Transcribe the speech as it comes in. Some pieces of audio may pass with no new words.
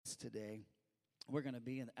today. We're going to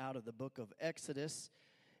be out of the book of Exodus,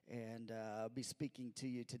 and I'll be speaking to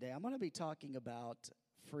you today. I'm going to be talking about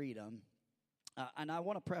freedom, and I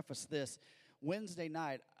want to preface this. Wednesday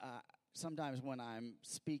night, sometimes when I'm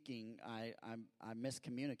speaking, I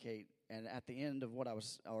miscommunicate, and at the end of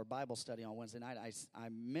our Bible study on Wednesday night, I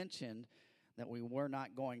mentioned that we were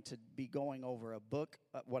not going to be going over a book.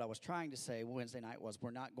 What I was trying to say Wednesday night was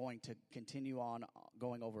we're not going to continue on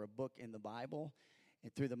going over a book in the Bible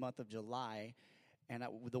through the month of July. And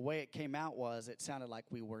the way it came out was it sounded like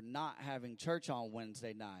we were not having church on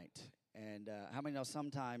Wednesday night. And how many know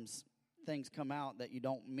sometimes things come out that you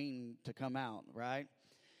don't mean to come out, right?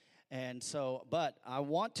 And so, but I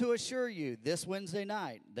want to assure you, this Wednesday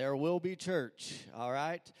night, there will be church, all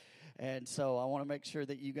right? And so I want to make sure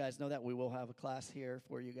that you guys know that. We will have a class here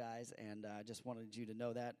for you guys, and I just wanted you to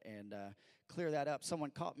know that and clear that up. Someone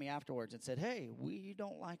caught me afterwards and said, hey, we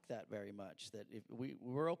don't like that very much, that if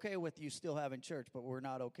we're okay with you still having church, but we're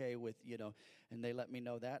not okay with, and they let me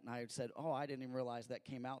know that. And I said, oh, I didn't even realize that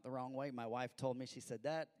came out the wrong way. My wife told me, she said,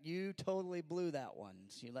 that you totally blew that one.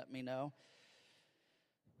 She let me know.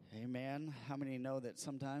 Amen. How many know that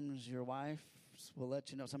sometimes your wife will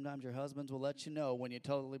let you know, sometimes your husbands will let you know when you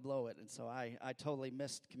totally blow it? And so I totally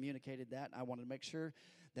miscommunicated that. I wanted to make sure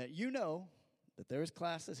that you know that there's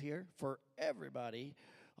classes here for everybody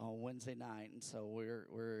on Wednesday night, and so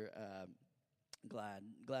we're glad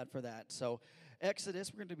for that. So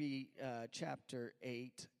Exodus, we're going to be chapter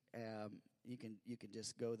 8. You can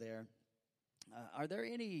just go there. Are there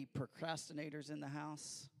any procrastinators in the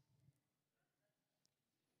house?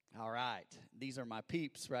 All right, these are my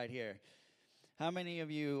peeps right here. How many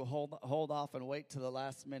of you hold off and wait to the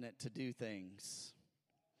last minute to do things?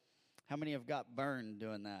 How many have got burned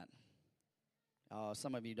doing that?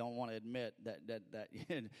 Some of you don't want to admit that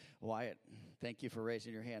Wyatt, thank you for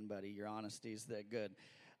raising your hand, buddy. Your honesty is that good.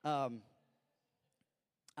 I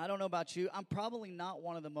don't know about you. I'm probably not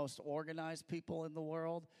one of the most organized people in the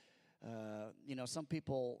world. Some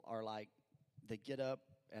people are like, they get up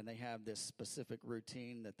and they have this specific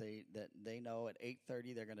routine that they know at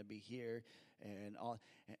 8:30 they're going to be here, and all.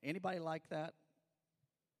 Anybody like that?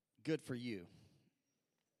 Good for you.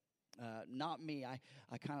 Not me. I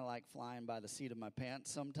kind of like flying by the seat of my pants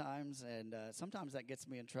sometimes, and sometimes that gets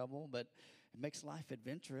me in trouble, but it makes life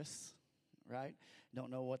adventurous, right?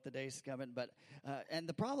 Don't know what the day's coming, but and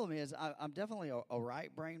the problem is I'm definitely a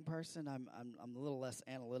right brain person. I'm a little less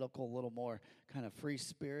analytical, a little more kind of free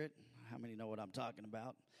spirit. How many know what I'm talking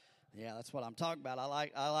about? Yeah, that's what I'm talking about. I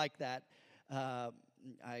like that. I'm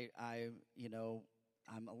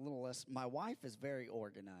a little less. My wife is very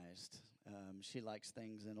organized. She likes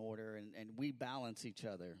things in order, and we balance each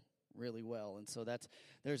other really well. And so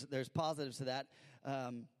there's positives to that.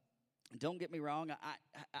 Don't get me wrong.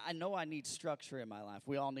 I know I need structure in my life.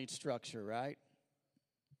 We all need structure, right?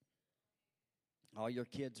 All your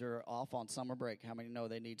kids are off on summer break. How many know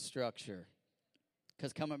they need structure?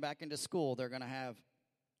 Because coming back into school, they're going to have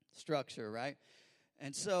structure, right?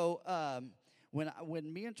 And so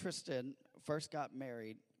when me and Tristan first got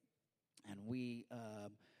married, and we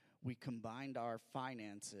combined our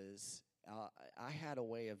finances, I had a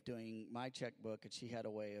way of doing my checkbook, and she had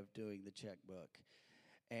a way of doing the checkbook.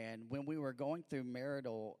 And when we were going through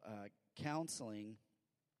marital counseling,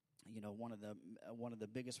 one of the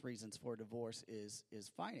biggest reasons for divorce is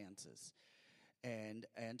finances. And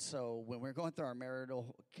so when we were going through our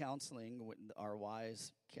marital counseling, our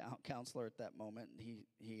wise counselor at that moment,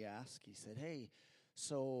 he asked, he said, hey,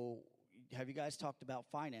 so have you guys talked about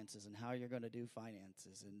finances and how you're going to do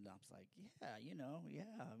finances? And I was like,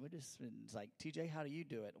 it's like, TJ, how do you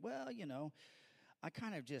do it? Well, I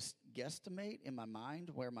kind of just guesstimate in my mind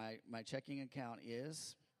where my checking account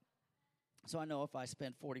is. So I know if I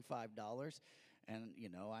spend $45 and,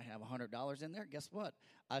 I have $100 in there, guess what?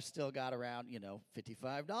 I've still got around,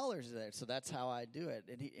 $55 there. So that's how I do it.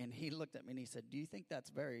 And he looked at me and he said, do you think that's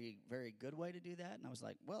very, very good way to do that? And I was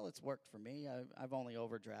like, well, it's worked for me. I've only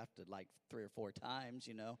overdrafted like 3 or 4 times,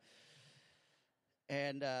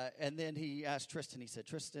 And then he asked Tristan, he said,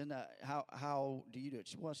 Tristan, how do you do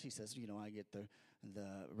it? Well, she says, I get the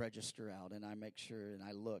register out and I make sure and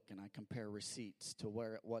I look and I compare receipts to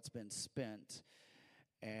what's been spent.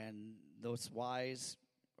 And those wise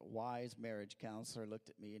marriage counselor looked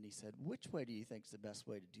at me and he said, which way do you think is the best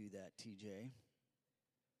way to do that, TJ?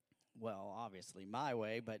 Well, obviously my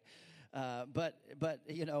way, but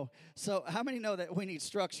so how many know that we need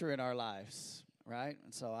structure in our lives, right?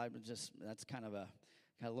 And so that's kind of a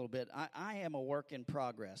little bit. I am a work in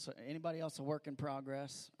progress. Anybody else a work in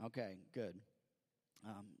progress? Okay, good.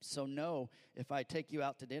 So know if I take you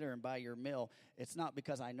out to dinner and buy your meal, it's not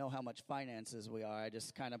because I know how much finances we are. I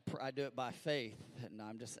just kind of I do it by faith, and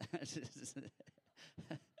I'm just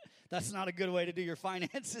that's not a good way to do your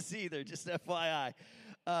finances either. Just FYI.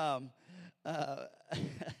 Uh,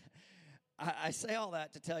 I say all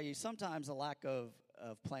that to tell you sometimes a lack of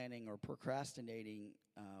planning or procrastinating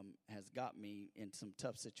has got me in some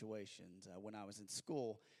tough situations. When I was in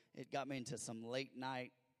school, it got me into some late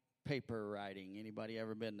night paper writing. Anybody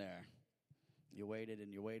ever been there? You waited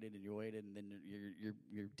and you waited and you waited, and then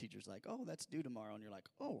your teacher's like, "Oh, that's due tomorrow," and you're like,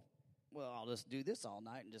 "Oh, well, I'll just do this all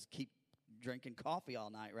night and just keep drinking coffee all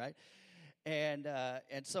night, right?" And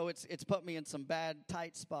so it's put me in some bad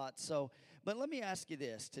tight spots. So, but let me ask you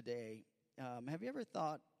this today: have you ever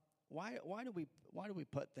thought why do we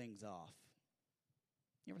put things off?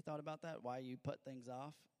 You ever thought about that? Why you put things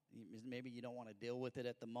off? Maybe you don't want to deal with it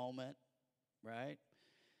at the moment, right?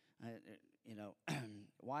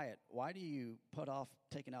 Wyatt, why do you put off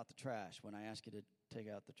taking out the trash when I ask you to take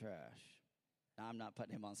out the trash? Now, I'm not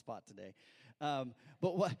putting him on the spot today.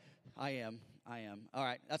 But what I am. All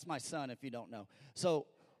right, that's my son if you don't know. So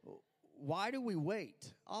why do we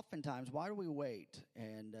wait? Oftentimes, why do we wait?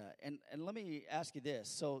 And let me ask you this.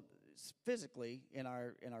 So physically, in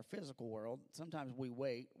our physical world, sometimes we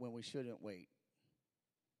wait when we shouldn't wait,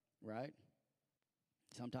 right?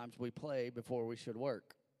 Sometimes we play before we should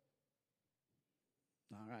work.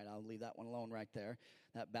 All right, I'll leave that one alone right there.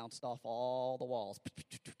 That bounced off all the walls.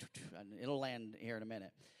 And it'll land here in a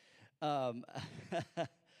minute.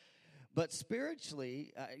 But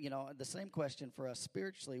spiritually, the same question for us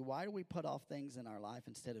spiritually, why do we put off things in our life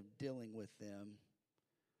instead of dealing with them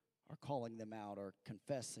or calling them out or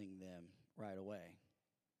confessing them right away?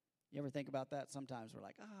 You ever think about that? Sometimes we're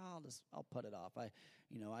like, I'll put it off.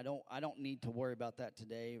 I don't need to worry about that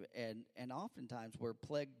today. And oftentimes we're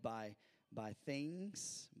plagued by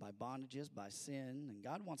things, by bondages, by sin, and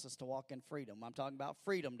God wants us to walk in freedom. I'm talking about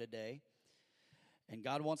freedom today. And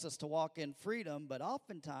God wants us to walk in freedom, but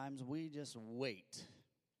oftentimes we just wait.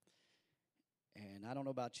 And I don't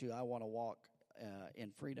know about you, I want to walk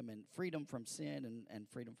in freedom, and freedom from sin and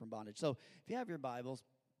freedom from bondage. So if you have your Bibles,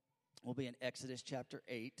 we'll be in Exodus chapter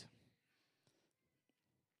 8.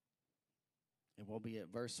 And we'll be at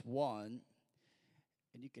verse 1.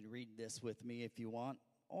 And you can read this with me if you want,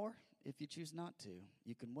 or if you choose not to,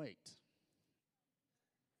 you can wait.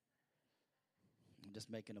 I'm just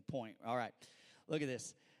making a point. All right. Look at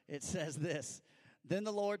this. It says this. Then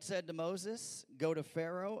the Lord said to Moses, "Go to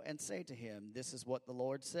Pharaoh and say to him, 'This is what the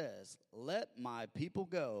Lord says. Let my people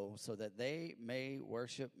go so that they may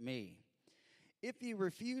worship me. If you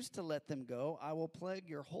refuse to let them go, I will plague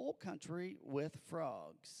your whole country with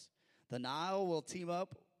frogs. The Nile will team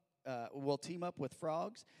up with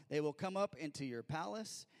frogs. They will come up into your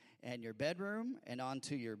palace and your bedroom and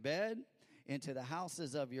onto your bed, into the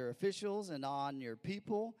houses of your officials and on your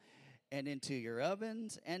people, and into your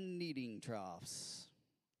ovens and kneading troughs.'"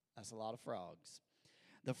 That's a lot of frogs.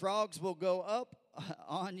 "The frogs will go up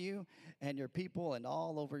on you and your people and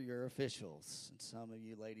all over your officials." And some of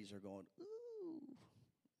you ladies are going, ooh.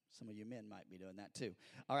 Some of you men might be doing that too.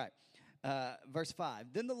 All right. Verse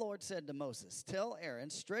 5. Then the Lord said to Moses, "Tell Aaron,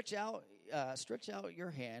 stretch out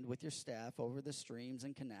your hand with your staff over the streams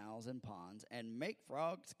and canals and ponds, and make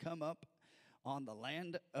frogs come up on the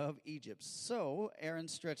land of Egypt." So Aaron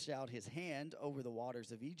stretched out his hand over the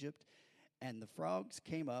waters of Egypt, and the frogs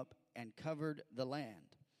came up and covered the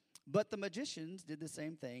land. But the magicians did the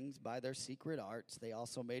same things by their secret arts. They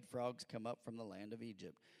also made frogs come up from the land of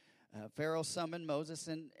Egypt. Pharaoh summoned Moses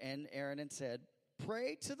and Aaron and said,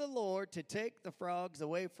 "Pray to the Lord to take the frogs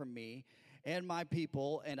away from me and my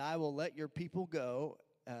people, and I will let your people go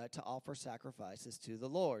to offer sacrifices to the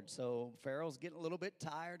Lord." So Pharaoh's getting a little bit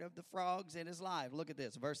tired of the frogs in his life. Look at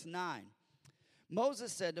this, verse 9.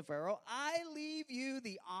 Moses said to Pharaoh, "I leave you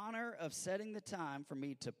the honor of setting the time for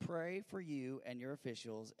me to pray for you and your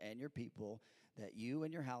officials and your people, that you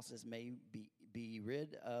and your houses may be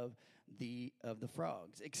rid of the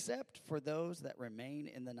frogs, except for those that remain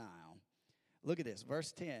in the Nile." Look at this,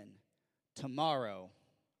 verse 10. "Tomorrow,"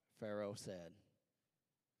 Pharaoh said.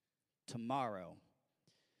 "Tomorrow."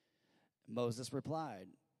 Moses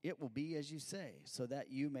replied, "It will be as you say, so that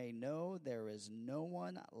you may know there is no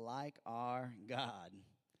one like our God."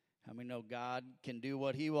 How many know God can do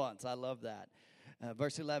what he wants? I love that.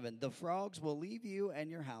 Verse 11, "The frogs will leave you and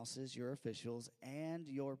your houses, your officials, and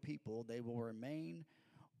your people. They will remain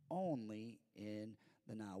only in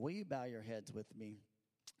the Nile." Will you bow your heads with me?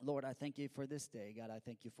 Lord, I thank you for this day. God, I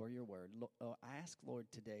thank you for your word. I ask, Lord,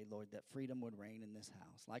 today, Lord, that freedom would reign in this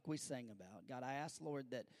house, like we sang about. God, I ask, Lord,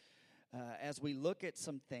 that as we look at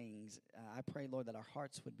some things, I pray, Lord, that our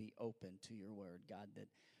hearts would be open to your word, God, that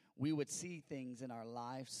we would see things in our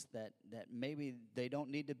lives that maybe they don't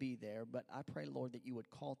need to be there, but I pray, Lord, that you would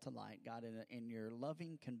call to light, God, in your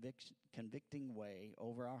loving, convicting way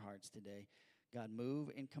over our hearts today. God,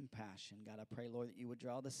 move in compassion. God, I pray, Lord, that you would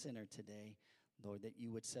draw the sinner today. Lord, that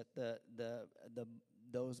you would set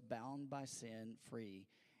those bound by sin free.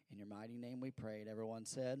 In your mighty name we prayed. Everyone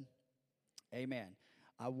said, amen.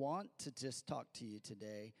 I want to just talk to you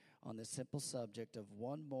today on the simple subject of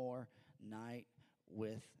one more night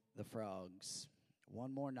with the frogs.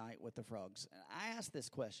 One more night with the frogs. And I asked this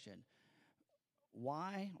question,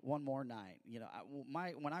 why one more night? You know,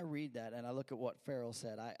 when I read that and I look at what Pharaoh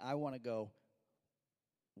said, I want to go,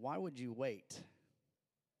 why would you wait?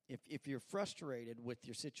 If you're frustrated with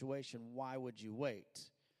your situation, why would you wait,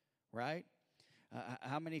 right?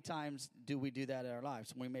 How many times do we do that in our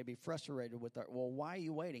lives? We may be frustrated with why are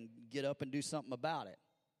you waiting? Get up and do something about it,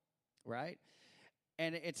 right?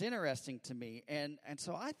 And it's interesting to me. And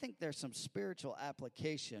so I think there's some spiritual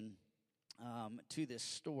application to this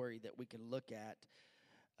story that we can look at.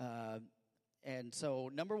 And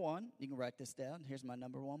so, number one, you can write this down. Here's my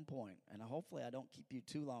number one point. And hopefully I don't keep you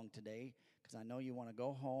too long today, because I know you want to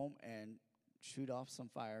go home and shoot off some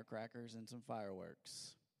firecrackers and some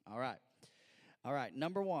fireworks. All right.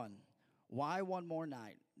 Number one, why one more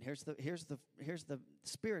night? Here's the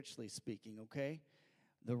spiritually speaking, okay?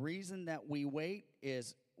 The reason that we wait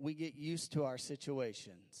is we get used to our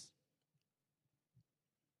situations.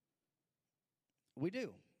 We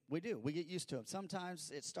do. We get used to them.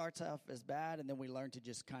 Sometimes it starts off as bad, and then we learn to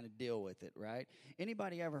just kind of deal with it, right?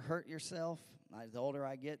 Anybody ever hurt yourself? The older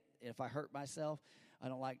I get, if I hurt myself, I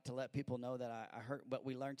don't like to let people know that I hurt, but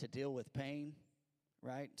we learn to deal with pain,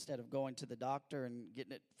 right? Instead of going to the doctor and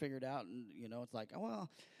getting it figured out, and, it's like, oh, well,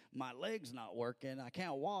 my leg's not working. I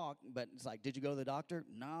can't walk, but it's like, did you go to the doctor?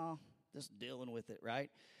 No, just dealing with it, right?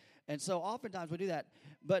 And so oftentimes we do that.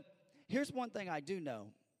 But here's one thing I do know.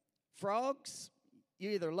 Frogs, you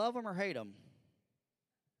either love them or hate them.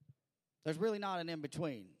 There's really not an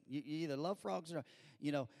in-between. You either love frogs or,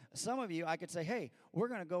 some of you, I could say, hey, we're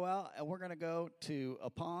going to go out and we're going to go to a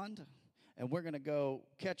pond and we're going to go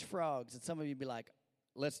catch frogs. And some of you be like,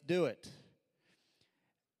 let's do it.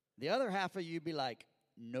 The other half of you be like,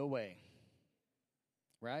 no way.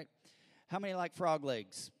 Right? How many like frog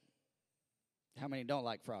legs? How many don't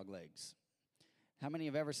like frog legs? How many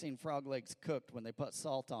have ever seen frog legs cooked when they put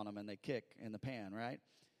salt on them and they kick in the pan, right?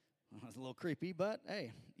 Well, it's a little creepy, but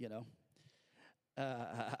hey,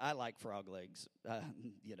 I like frog legs.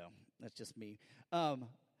 That's just me.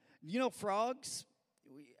 Frogs,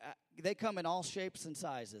 they come in all shapes and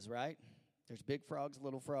sizes, right? There's big frogs,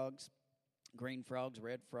 little frogs, green frogs,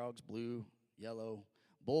 red frogs, blue, yellow,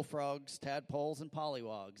 bullfrogs, tadpoles, and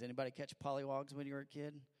pollywogs. Anybody catch pollywogs when you were a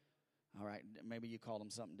kid? All right, maybe you called them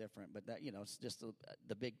something different, but that, it's just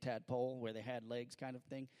the big tadpole where they had legs kind of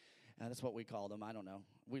thing. That's what we call them. I don't know.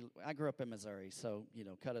 I grew up in Missouri, so,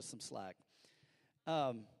 cut us some slack.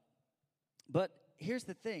 But here's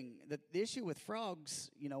the thing. The issue with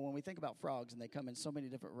frogs, when we think about frogs, and they come in so many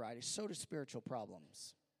different varieties, so do spiritual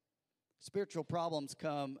problems. Spiritual problems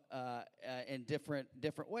come in different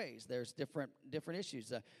ways. There's different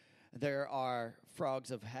issues. There are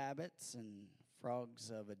frogs of habits and frogs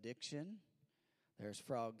of addiction. There's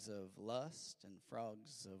frogs of lust and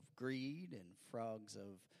frogs of greed and frogs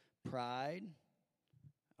of pride.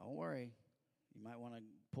 Don't worry. You might want to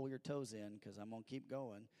pull your toes in because I'm going to keep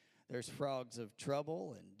going. There's frogs of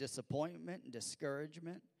trouble and disappointment and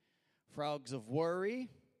discouragement. Frogs of worry,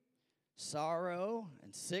 sorrow,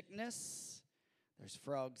 and sickness. There's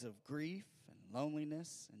frogs of grief and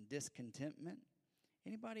loneliness and discontentment.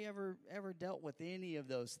 Anybody ever dealt with any of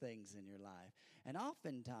those things in your life? And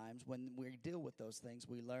oftentimes when we deal with those things,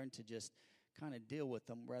 we learn to just kind of deal with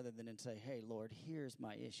them rather than say, hey, Lord, here's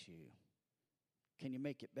my issue. Can you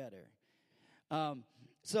make it better?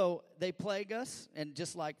 So they plague us, and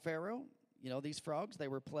just like Pharaoh, these frogs, they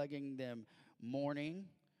were plaguing them morning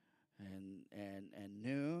and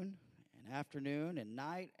noon and afternoon and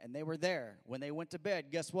night, and they were there. When they went to bed,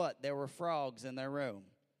 guess what? There were frogs in their room.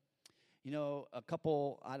 We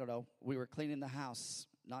were cleaning the house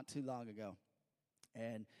not too long ago,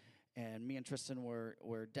 and me and Tristan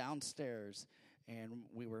were downstairs, and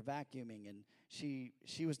we were vacuuming, and she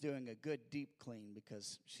was doing a good deep clean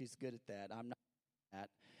because she's good at that. I'm not at that.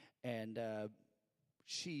 And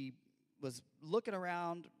she was looking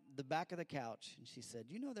around the back of the couch, and she said,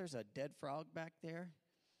 there's a dead frog back there?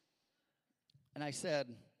 And I said,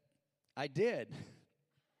 I did.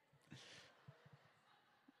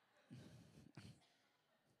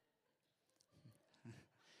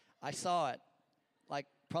 I saw it like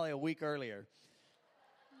probably a week earlier.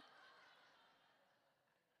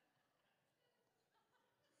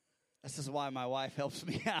 This is why my wife helps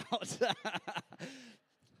me out.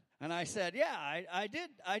 And I said, yeah, I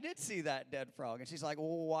did see that dead frog. And she's like,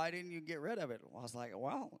 well, why didn't you get rid of it? Well, I was like,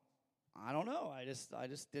 well, I don't know. I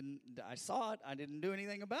just didn't. I saw it. I didn't do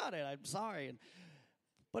anything about it. I'm sorry.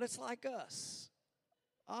 But it's like us.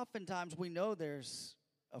 Oftentimes we know there's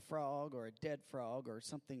a frog or a dead frog or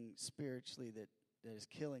something spiritually that is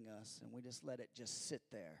killing us, and we just let it just sit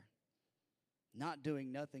there, not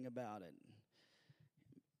doing nothing about it.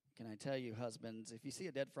 Can I tell you, husbands, if you see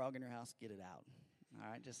a dead frog in your house, get it out. All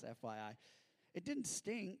right, just FYI. It didn't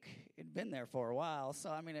stink. It'd been there for a while.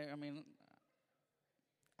 So, I'm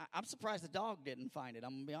surprised the dog didn't find it.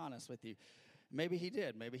 I'm going to be honest with you. Maybe he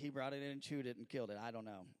did. Maybe he brought it in and chewed it and killed it. I don't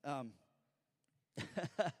know.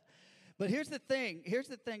 But here's the thing. Here's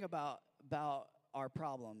the thing about our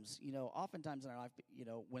problems. You know, oftentimes in our life, you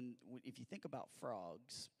know, if you think about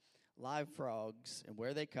frogs, live frogs, and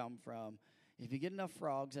where they come from, if you get enough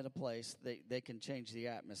frogs in a place, they can change the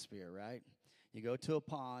atmosphere, right? You go to a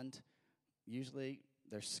pond, usually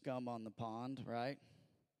there's scum on the pond, right?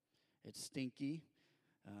 It's stinky.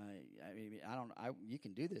 You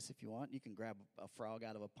can do this if you want. You can grab a frog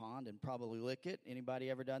out of a pond and probably lick it.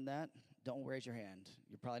 Anybody ever done that? Don't raise your hand.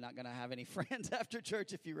 You're probably not going to have any friends after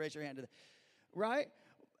church if you raise your hand to that, right?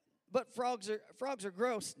 But frogs are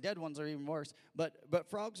gross. Dead ones are even worse. But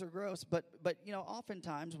frogs are gross. But you know,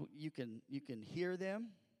 oftentimes you can hear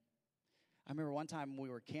them. I remember one time we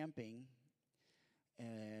were camping,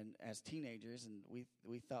 and as teenagers, and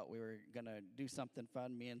we thought we were gonna do something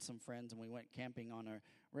fun. Me and some friends, and we went camping on a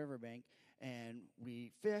riverbank, and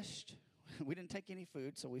we fished. We didn't take any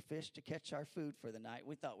food, so we fished to catch our food for the night.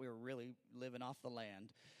 We thought we were really living off the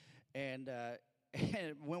land, and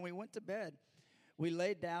when we went to bed, we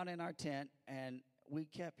laid down in our tent, and we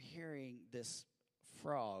kept hearing this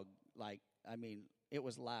frog. It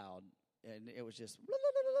was loud, and it was just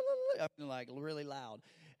like really loud.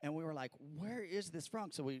 And we were like, where is this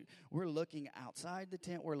frog? So we're looking outside the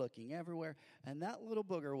tent. We're looking everywhere. And that little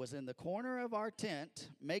booger was in the corner of our tent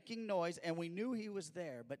making noise, and we knew he was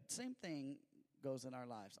there. But same thing goes in our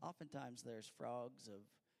lives. Oftentimes there's frogs of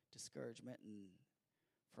discouragement and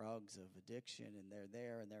frogs of addiction, and they're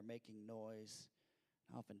there, and they're making noise.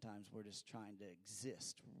 Oftentimes we're just trying to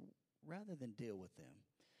exist rather than deal with them.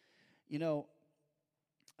 You know,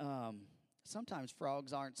 sometimes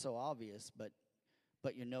frogs aren't so obvious, but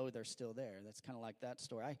you know they're still there. That's kind of like that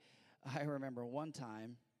story. I remember one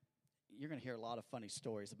time, you're going to hear a lot of funny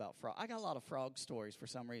stories about frog. I got a lot of frog stories for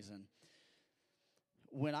some reason.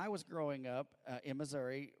 When I was growing up in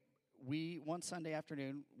Missouri, one Sunday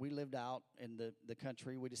afternoon, we lived out in the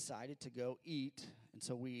country. We decided to go eat, and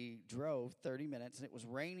so we drove 30 minutes, and it was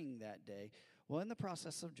raining that day. Well, in the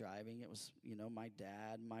process of driving, it was, you know, my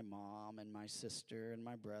dad, my mom, and my sister, and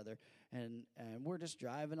my brother, and we're just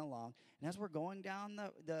driving along. And as we're going down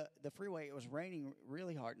the freeway, it was raining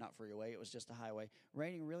really hard. Not freeway, it was just a highway.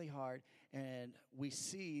 Raining really hard, and we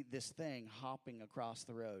see this thing hopping across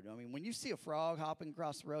the road. I mean, when you see a frog hopping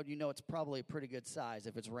across the road, you know it's probably a pretty good size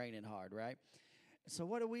if it's raining hard, right? So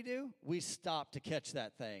what do? We stop to catch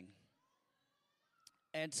that thing.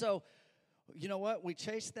 And so, you know what? We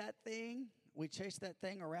chased that thing. We chased that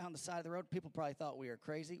thing around the side of the road. People probably thought we were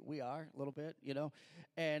crazy. We are, a little bit, you know.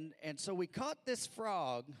 And so we caught this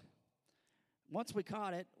frog. Once we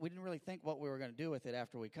caught it, we didn't really think what we were going to do with it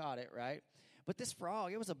after we caught it, right? But this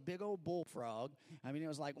frog, it was a big old bullfrog. I mean, it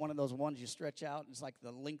was like one of those ones you stretch out. It's like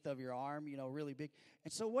the length of your arm, you know, really big.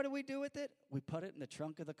 And so what do we do with it? We put it in the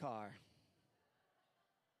trunk of the car.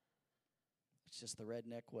 It's just the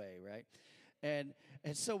redneck way, right? And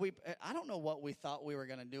so I don't know what we thought we were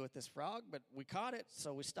going to do with this frog, but we caught it,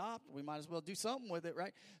 so we stopped. We might as well do something with it,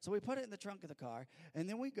 right? So we put it in the trunk of the car, and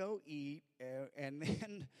then we go eat, and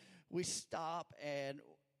then we stop, and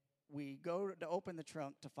we go to open the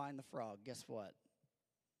trunk to find the frog. Guess what?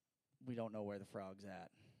 We don't know where the frog's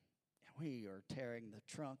at. We are tearing the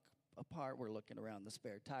trunk apart. We're looking around the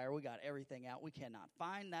spare tire. We got everything out. We cannot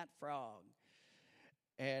find that frog.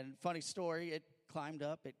 And funny story, it climbed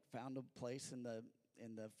up. It found a place in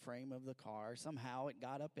the frame of the car. Somehow it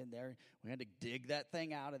got up in there. We had to dig that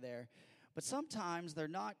thing out of there. But sometimes they're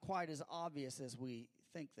not quite as obvious as we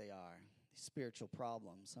think they are. Spiritual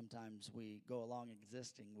problems. Sometimes we go along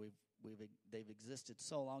existing. They've existed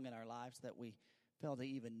so long in our lives that we fail to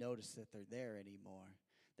even notice that they're there anymore.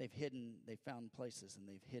 They found places, and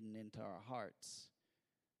they've hidden into our hearts.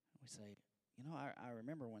 We say, you know, I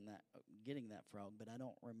remember getting that frog, but I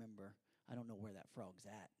don't know where that frog's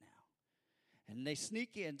at now. And they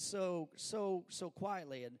sneak in so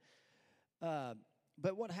quietly. And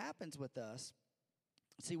but what happens with us,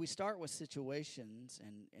 see, we start with situations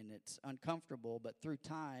and it's uncomfortable, but through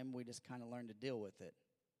time we just kind of learn to deal with it.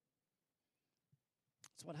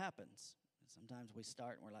 That's what happens. Sometimes we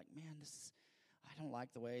start and we're like, man, I don't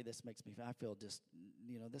like the way this makes me feel. I feel just,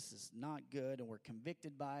 this is not good, and we're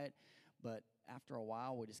convicted by it. But after a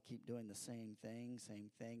while, we just keep doing the same thing,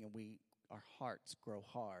 and our hearts grow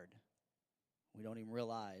hard. We don't even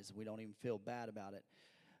realize. We don't even feel bad about it.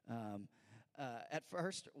 At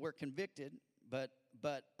first, we're convicted, but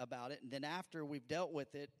about it, and then after we've dealt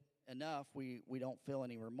with it enough, we don't feel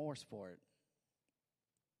any remorse for it.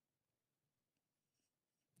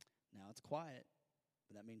 Now it's quiet,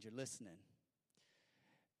 but that means you're listening.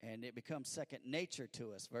 And it becomes second nature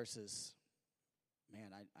to us versus, man,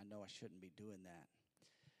 I know I shouldn't be doing that.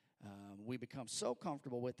 We become so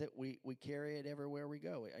comfortable with it, we carry it everywhere we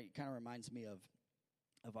go. It kind of reminds me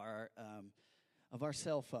of our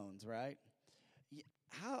cell phones, right?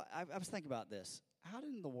 I was thinking about this. How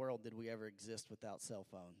in the world did we ever exist without cell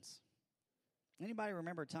phones? Anybody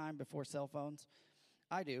remember a time before cell phones?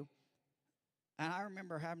 I do. And I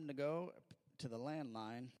remember having to go to the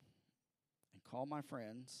landline and call my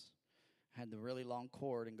friends. Had the really long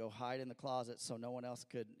cord and go hide in the closet so no one else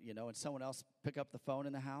could, and someone else pick up the phone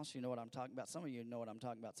in the house. You know what I'm talking about? Some of you know what I'm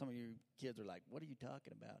talking about. Some of you kids are like, what are you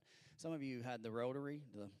talking about? Some of you had the rotary,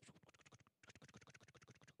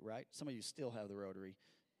 right? Some of you still have the rotary.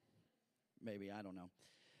 Maybe, I don't know.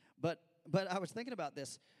 But I was thinking about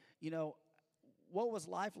this. What was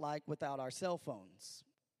life like without our cell phones?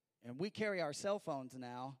 And we carry our cell phones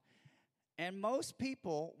now. And most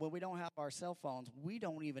people, when we don't have our cell phones, we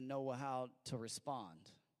don't even know how to respond.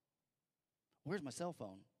 Where's my cell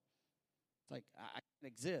phone? It's like, I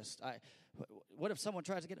can't exist. What if someone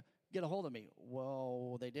tries to get a hold of me?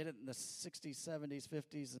 Well, they did it in the 60s, 70s,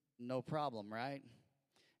 50s, no problem, right?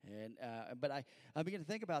 And but I begin to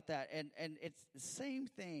think about that, and it's the same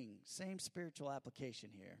thing, same spiritual application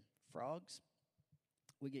here. Frogs,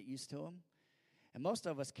 we get used to them. And most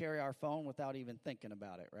of us carry our phone without even thinking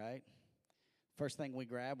about it, right? First thing we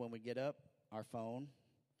grab when we get up, our phone.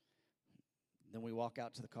 Then we walk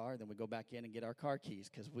out to the car. Then we go back in and get our car keys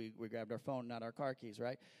because we grabbed our phone, not our car keys,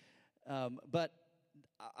 right? But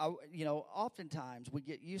oftentimes we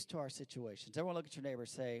get used to our situations. Everyone look at your neighbor and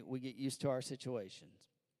say, we get used to our situations.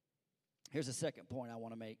 Here's a second point I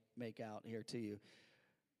want to make out here to you.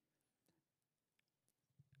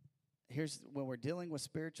 Here's when we're dealing with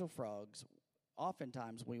spiritual frogs,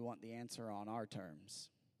 oftentimes we want the answer on our terms.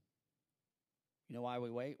 You know why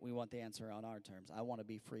we wait? We want the answer on our terms. I want to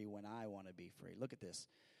be free when I want to be free. Look at this.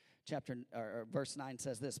 Verse 9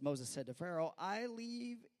 says this. Moses said to Pharaoh, I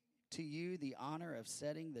leave to you the honor of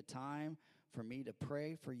setting the time for me to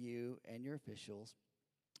pray for you and your officials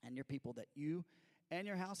and your people, that you and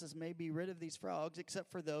your houses may be rid of these frogs,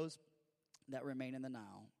 except for those that remain in the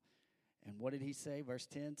Nile. And what did he say? Verse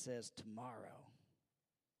 10 says, tomorrow.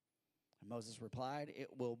 And Moses replied, it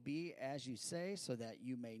will be as you say, so that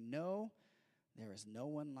you may know there is no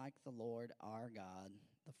one like the Lord our God.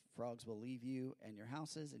 The frogs will leave you and your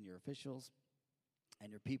houses and your officials and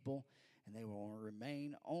your people, and they will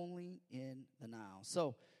remain only in the Nile.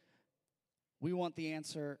 So we want the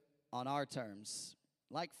answer on our terms.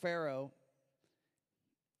 Like Pharaoh,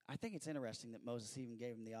 I think it's interesting that Moses even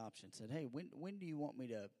gave him the option. Said, hey, when do you want me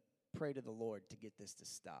to pray to the Lord to get this to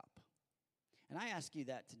stop? And I ask you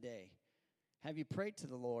that today. Have you prayed to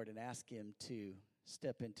the Lord and asked him to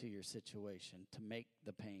step into your situation, to make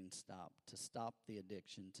the pain stop, to stop the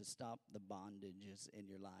addiction, to stop the bondages in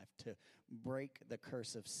your life, to break the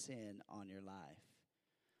curse of sin on your life?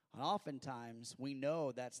 And oftentimes, we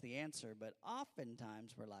know that's the answer, but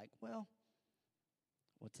oftentimes we're like, well,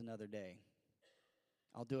 what's another day?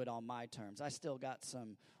 I'll do it on my terms. I still got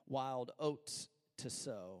some wild oats to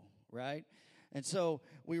sow, right? And so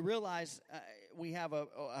we realize we have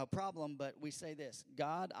a problem, but we say this: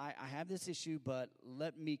 God, I have this issue, but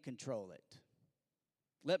let me control it.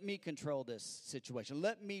 Let me control this situation.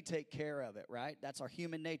 Let me take care of it, right? That's our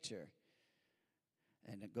human nature.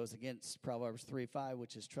 And it goes against Proverbs 3:5,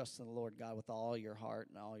 which is trust in the Lord God with all your heart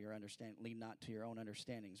and all your understanding. Lean not to your own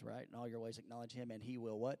understandings, right? In all your ways acknowledge him, and he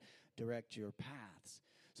will what? Direct your paths.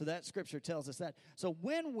 So that scripture tells us that. So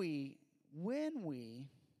when we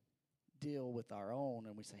deal with our own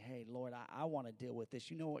and we say, hey, Lord, I want to deal with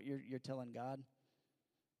this, you know what you're telling God?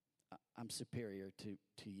 I'm superior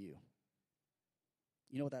to you.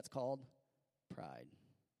 You know what that's called? Pride.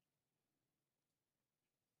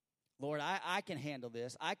 Lord, I can handle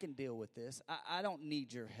this. I can deal with this. I don't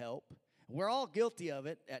need your help. We're all guilty of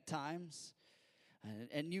it at times.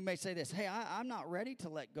 And you may say this, hey, I'm not ready to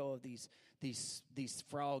let go of these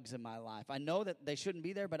frogs in my life. I know that they shouldn't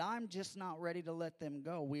be there, but I'm just not ready to let them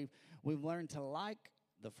go. We've learned to like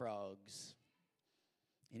the frogs.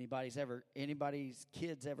 Anybody's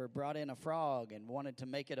kids ever brought in a frog and wanted to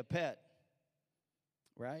make it a pet?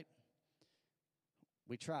 Right?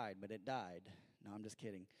 We tried, but it died. No, I'm just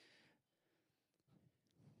kidding.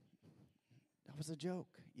 That was a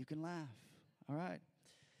joke. You can laugh. All right.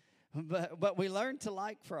 But we learned to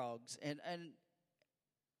like frogs. And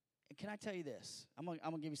can I tell you this? I'm gonna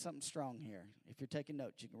give you something strong here. If you're taking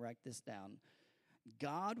notes, you can write this down.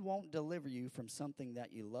 God won't deliver you from something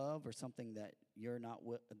that you love or something that you're not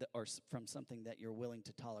or from something that you're willing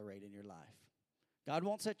to tolerate in your life. God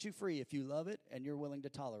won't set you free if you love it and you're willing to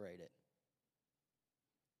tolerate it.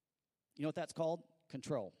 You know what that's called?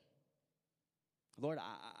 Control. Lord,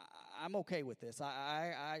 I'm okay with this.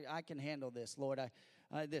 I can handle this, Lord.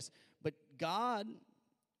 This, but God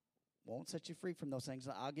won't set you free from those things.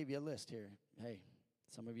 I'll give you a list here. Hey,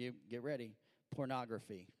 some of you get ready.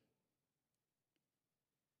 Pornography,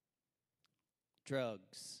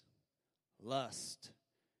 drugs, lust.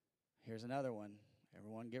 Here's another one.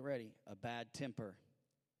 Everyone get ready. A bad temper,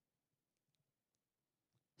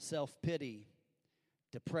 self-pity,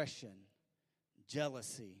 depression,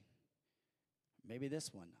 jealousy. Maybe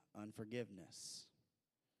this one, unforgiveness.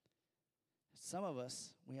 Some of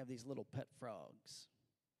us, we have these little pet frogs.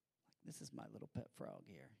 This is my little pet frog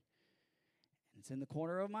here. And it's in the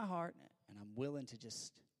corner of my heart, and I'm willing to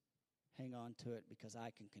just hang on to it because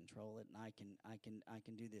I can control it, and I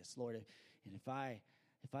can do this. Lord, and if I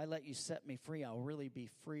let you set me free, I'll really be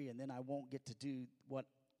free, and then I won't get to do what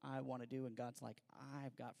I want to do. And God's like,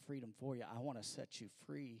 I've got freedom for you. I want to set you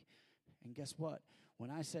free. And guess what? When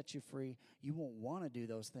I set you free, you won't want to do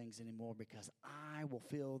those things anymore because I will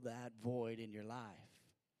fill that void in your life.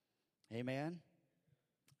 Amen?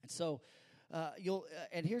 And so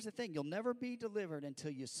and here's the thing, you'll never be delivered until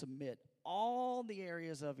you submit all the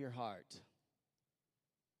areas of your heart.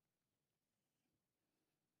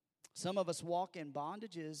 Some of us walk in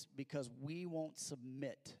bondages because we won't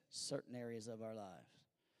submit certain areas of our lives.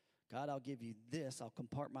 God, I'll give you this. I'll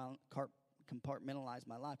compartmentalize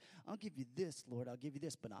my life. I'll give you this, Lord. I'll give you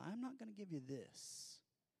this, but I'm not going to give you this.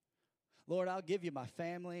 Lord, I'll give you my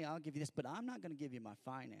family. I'll give you this, but I'm not going to give you my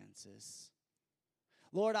finances.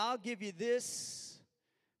 Lord, I'll give you this,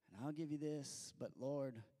 and I'll give you this, but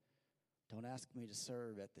Lord, don't ask me to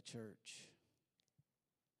serve at the church.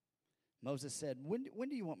 Moses said, when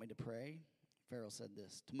do you want me to pray? Pharaoh said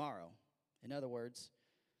this, tomorrow. In other words,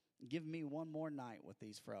 give me one more night with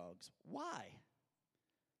these frogs. Why?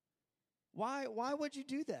 Why would you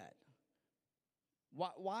do that?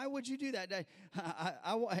 Why would you do that?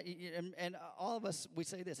 And all of us, we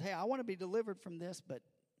say this, hey, I want to be delivered from this, but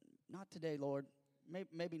not today, Lord.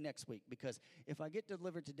 Maybe next week, because if I get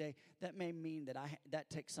delivered today, that may mean that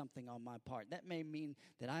takes something on my part. That may mean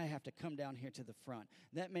that I have to come down here to the front.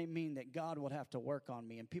 That may mean that God will have to work on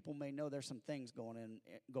me, and people may know there's some things going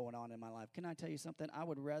on in my life. Can I tell you something? I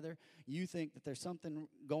would rather you think that there's something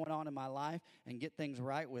going on in my life and get things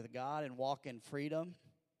right with God and walk in freedom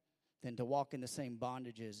than to walk in the same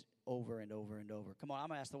bondages over and over and over. Come on, I'm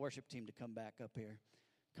going to ask the worship team to come back up here.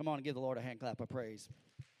 Come on and give the Lord a hand clap of praise.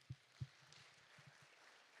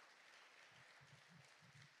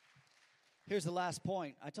 Here's the last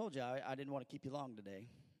point. I told you I didn't want to keep you long today.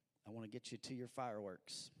 I want to get you to your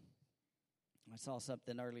fireworks. I saw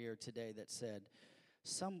something earlier today that said,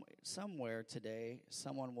 somewhere today,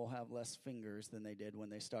 someone will have less fingers than they did when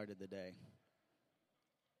they started the day.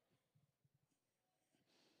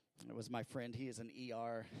 It was my friend. He is an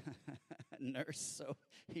ER nurse, so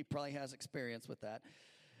he probably has experience with that.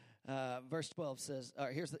 Verse 12 says,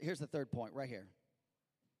 here's the third point right here.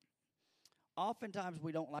 Oftentimes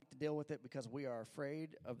we don't like to deal with it because we are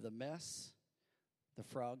afraid of the mess the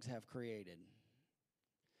frogs have created.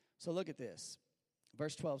 So look at this.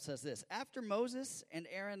 Verse 12 says this. After Moses and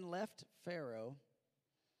Aaron left Pharaoh,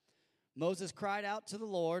 Moses cried out to the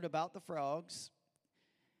Lord about the frogs,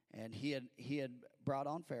 and he had brought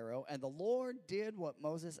on Pharaoh, and the Lord did what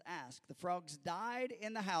Moses asked. The frogs died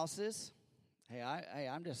in the houses. Hey,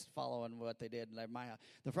 I'm just following what they did in my house.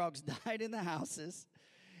 The frogs died in the houses,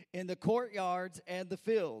 in the courtyards and the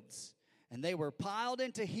fields, and they were piled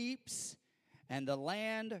into heaps, and the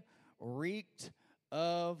land reeked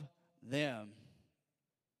of them.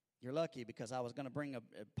 You're lucky, because I was going to bring a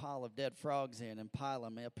pile of dead frogs in and pile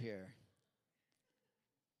them up here.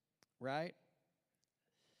 Right?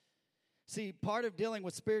 See, part of dealing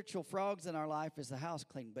with spiritual frogs in our life is the house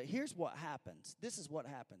cleaning. But here's what happens. This is what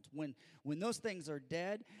happens. When those things are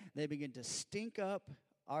dead, they begin to stink up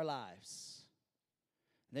our lives.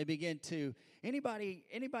 They begin to, anybody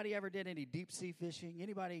ever did any deep sea fishing?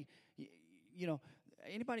 Anybody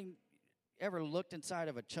ever looked inside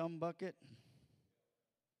of a chum bucket?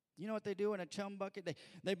 You know what they do in a chum bucket?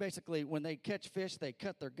 They basically, when they catch fish, they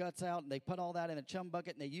cut their guts out and they put all that in a chum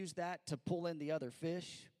bucket and they use that to pull in the other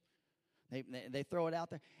fish. They throw it out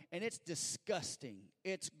there, and it's disgusting.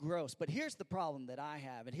 It's gross. But here's the problem that I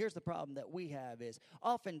have, and here's the problem that we have is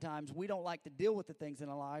oftentimes we don't like to deal with the things in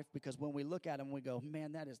our life because when we look at them, we go,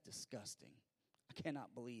 man, that is disgusting. I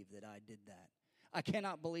cannot believe that I did that. I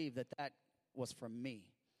cannot believe that that was from me.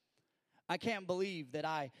 I can't believe that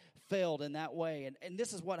I failed in that way. And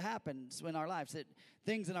this is what happens in our lives.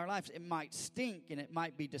 Things in our lives, it might stink, and it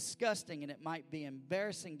might be disgusting, and it might be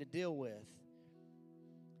embarrassing to deal with.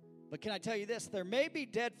 But can I tell you this? There may be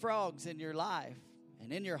dead frogs in your life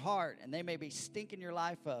and in your heart, and they may be stinking your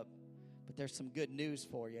life up. But there's some good news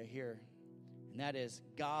for you here, and that is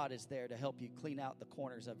God is there to help you clean out the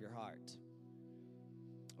corners of your heart.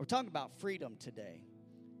 We're talking about freedom today.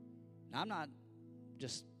 Now, I'm not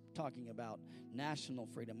just talking about national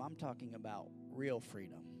freedom. I'm talking about real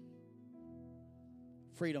freedom.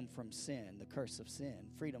 Freedom from sin, the curse of sin.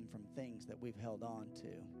 Freedom from things that we've held on to.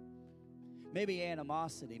 Maybe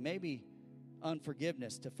animosity, maybe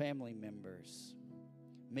unforgiveness to family members,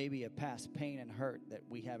 maybe a past pain and hurt that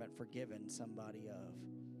we haven't forgiven somebody of.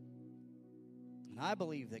 And I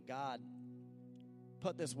believe that God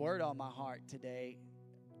put this word on my heart today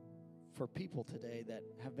for people today that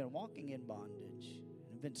have been walking in bondage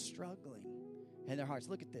and have been struggling in their hearts.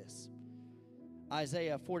 Look at this.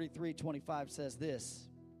 Isaiah 43:25 says this,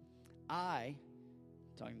 I,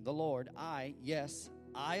 talking to the Lord, I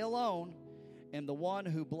alone am the one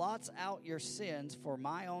who blots out your sins for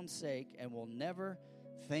my own sake and will never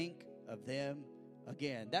think of them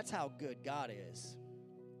again. That's how good God is.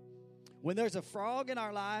 When there's a frog in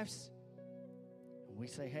our lives, we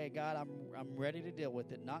say, hey, God, I'm ready to deal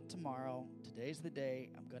with it. Not tomorrow. Today's the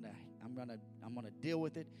day. I'm gonna deal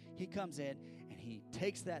with it. He comes in and he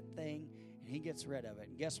takes that thing and he gets rid of it.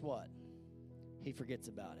 And guess what? He forgets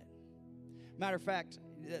about it. Matter of fact,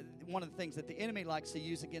 one of the things that the enemy likes to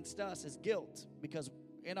use against us is guilt. Because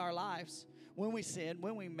in our lives, when we sin,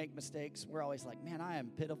 when we make mistakes, we're always like, man, I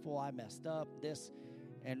am pitiful. I messed up this.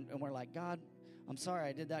 And we're like, God, I'm sorry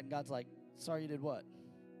I did that. And God's like, sorry you did what?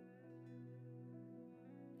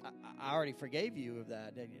 I already forgave you of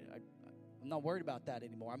that. I'm not worried about that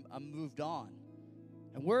anymore. I'm moved on.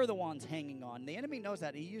 And we're the ones hanging on. The enemy knows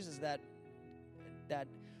that. He uses that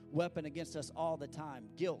weapon against us all the time.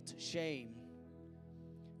 Guilt, shame.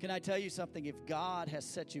 Can I tell you something? If God has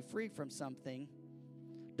set you free from something,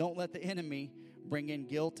 don't let the enemy bring in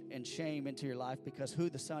guilt and shame into your life, because who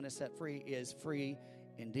the Son has set free is free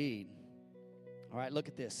indeed. All right, look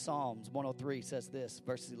at this. Psalms 103 says this,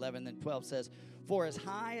 verses 11 and 12 says, for as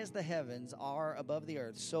high as the heavens are above the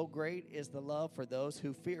earth, so great is the love for those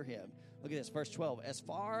who fear him. Look at this, verse 12. As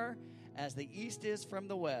far as the east is from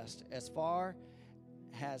the west, as far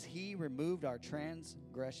has he removed our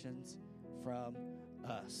transgressions from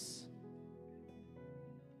us.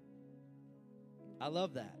 I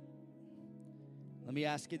love that. Let me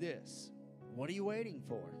ask you this. What are you waiting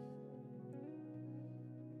for?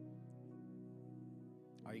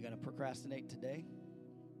 Are you going to procrastinate today?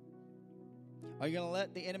 Are you going to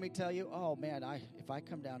let the enemy tell you, oh man, if I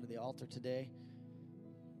come down to the altar today,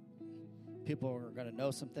 people are going to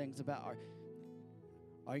know some things about.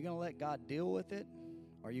 Are you going to let God deal with it?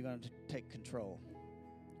 Or are you going to take control?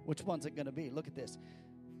 Which one's it going to be? Look at this.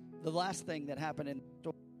 The last thing that happened in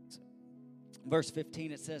verse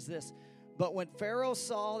 15, it says this, but when Pharaoh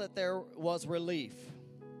saw that there was relief.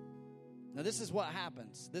 Now, this is what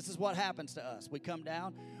happens. This is what happens to us. We come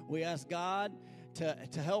down, we ask God to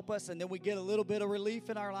help us, and then we get a little bit of relief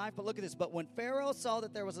in our life. But look at this. But when Pharaoh saw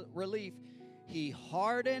that there was relief, he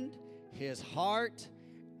hardened his heart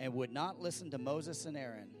and would not listen to Moses and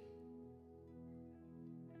Aaron,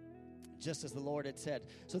 just as the Lord had said.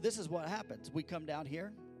 So this is what happens. We come down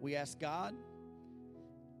here, we ask God,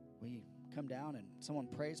 we come down and someone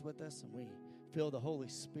prays with us, and we feel the Holy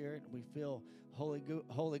Spirit, we feel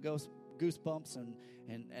Holy Ghost goosebumps,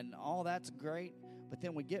 and all that's great. But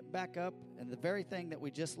then we get back up, and the very thing that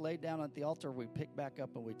we just laid down at the altar, we pick back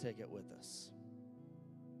up and we take it with us.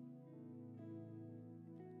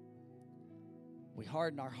 We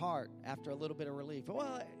harden our heart after a little bit of relief.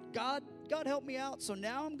 Well, God helped me out, so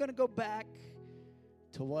now I'm going to go back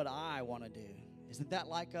to what I want to do. Isn't that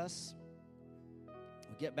like us?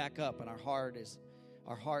 We get back up, and our heart is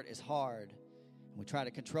hard, and we try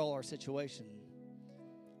to control our situation.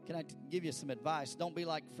 Can I give you some advice? Don't be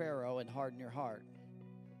like Pharaoh and harden your heart.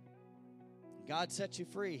 God set you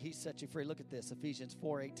free. He set you free. Look at this. Ephesians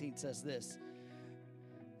 4:18 says this.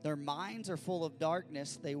 Their minds are full of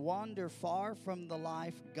darkness. They wander far from the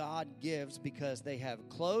life God gives because they have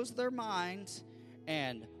closed their minds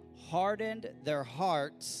and hardened their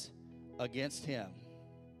hearts against Him.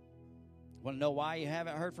 Want to know why you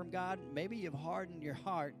haven't heard from God? Maybe you've hardened your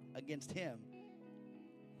heart against Him.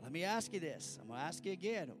 Let me ask you this. I'm going to ask you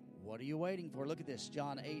again. What are you waiting for? Look at this.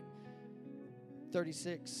 John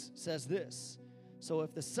 8:36 says this. So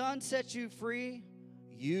if the Son sets you free,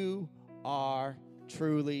 you are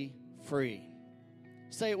truly free.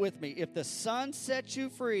 Say it with me. If the Son sets you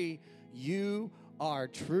free, you are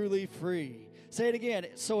truly free. Say it again.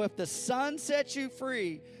 So if the Son sets you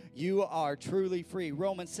free, you are truly free.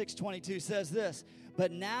 Romans 6:22 says this.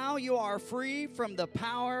 But now you are free from the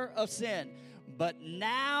power of sin. But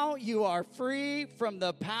now you are free from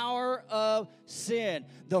the power of sin.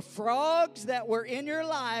 The frogs that were in your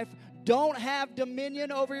life don't have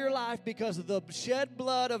dominion over your life because of the shed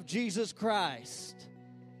blood of Jesus Christ.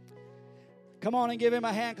 Come on and give Him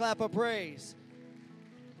a hand clap of praise.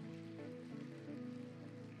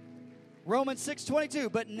 Romans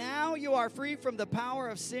 6:22, but now you are free from the power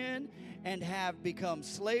of sin and have become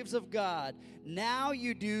slaves of God. Now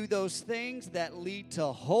you do those things that lead to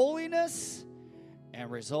holiness and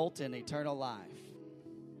result in eternal life.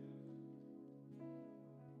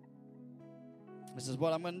 This is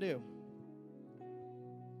what I'm going to do.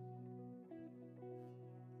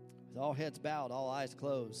 With all heads bowed, all eyes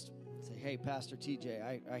closed. Say, hey, Pastor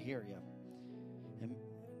TJ, I hear you. And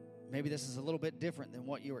maybe this is a little bit different than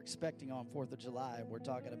what you were expecting on 4th of July. We're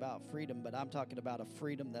talking about freedom, but I'm talking about a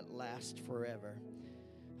freedom that lasts forever.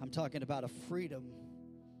 I'm talking about a freedom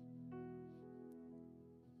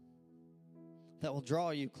that will draw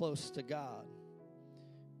you close to God.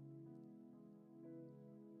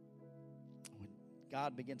 When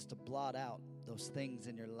God begins to blot out those things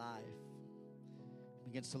in your life,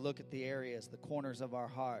 begins to look at the areas, the corners of our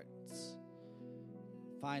hearts,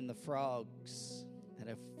 find the frogs that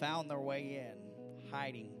have found their way in,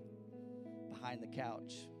 hiding behind the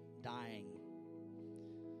couch, dying,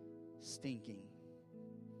 stinking,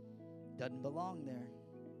 doesn't belong there.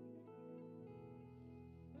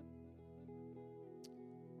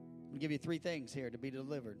 I'm going to give you 3 things here to be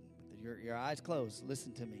delivered. Your eyes closed.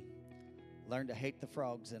 Listen to me. Learn to hate the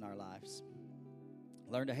frogs in our lives.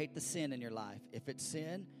 Learn to hate the sin in your life. If it's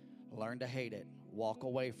sin, learn to hate it. Walk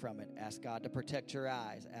away from it. Ask God to protect your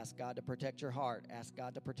eyes. Ask God to protect your heart. Ask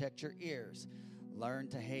God to protect your ears. Learn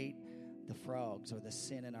to hate the frogs or the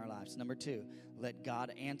sin in our lives. Number 2, let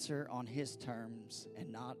God answer on His terms and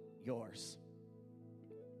not yours.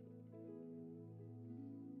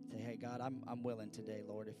 Say, hey, God, I'm willing today,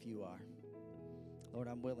 Lord, if you are. Lord,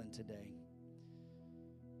 I'm willing today.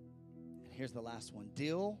 And here's the last one.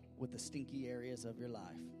 Deal with the stinky areas of your life.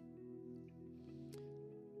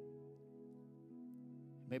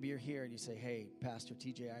 Maybe you're here and you say, hey, Pastor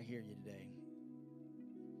TJ, I hear you today.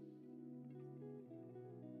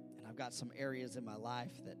 And I've got some areas in my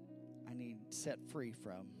life that I need set free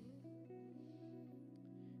from.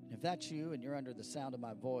 And if that's you and you're under the sound of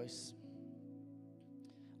my voice,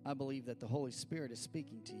 I believe that the Holy Spirit is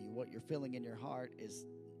speaking to you. What you're feeling in your heart is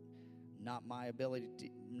not my ability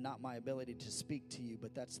to speak to you,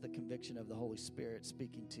 but that's the conviction of the Holy Spirit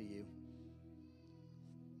speaking to you.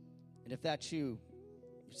 And if that's you,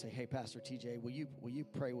 you say, hey, Pastor TJ, will you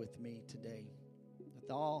pray with me today? With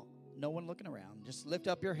no one looking around. Just lift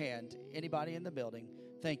up your hand. Anybody in the building.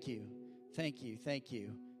 Thank you. Thank you. Thank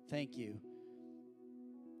you. Thank you.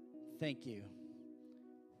 Thank you.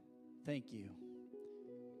 Thank you.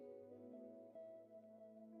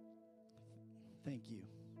 Thank you.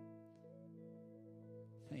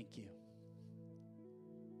 Thank you.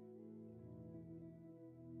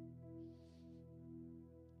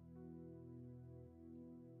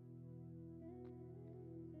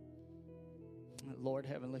 Lord,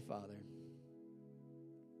 Heavenly Father,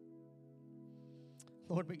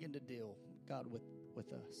 Lord, begin to deal, God,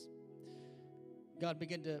 with us. God,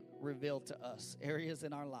 begin to reveal to us areas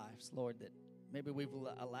in our lives, Lord, that maybe we've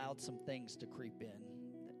allowed some things to creep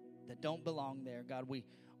in that don't belong there. God, we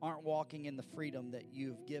aren't walking in the freedom that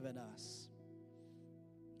you've given us.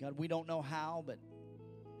 God, we don't know how, but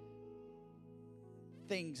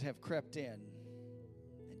things have crept in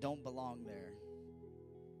and don't belong there.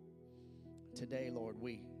 Today, Lord,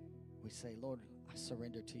 we say, Lord, I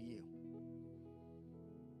surrender to you.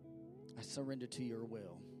 I surrender to your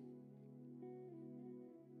will.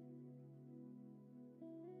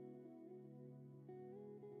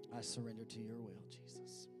 I surrender to your will,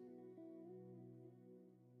 Jesus.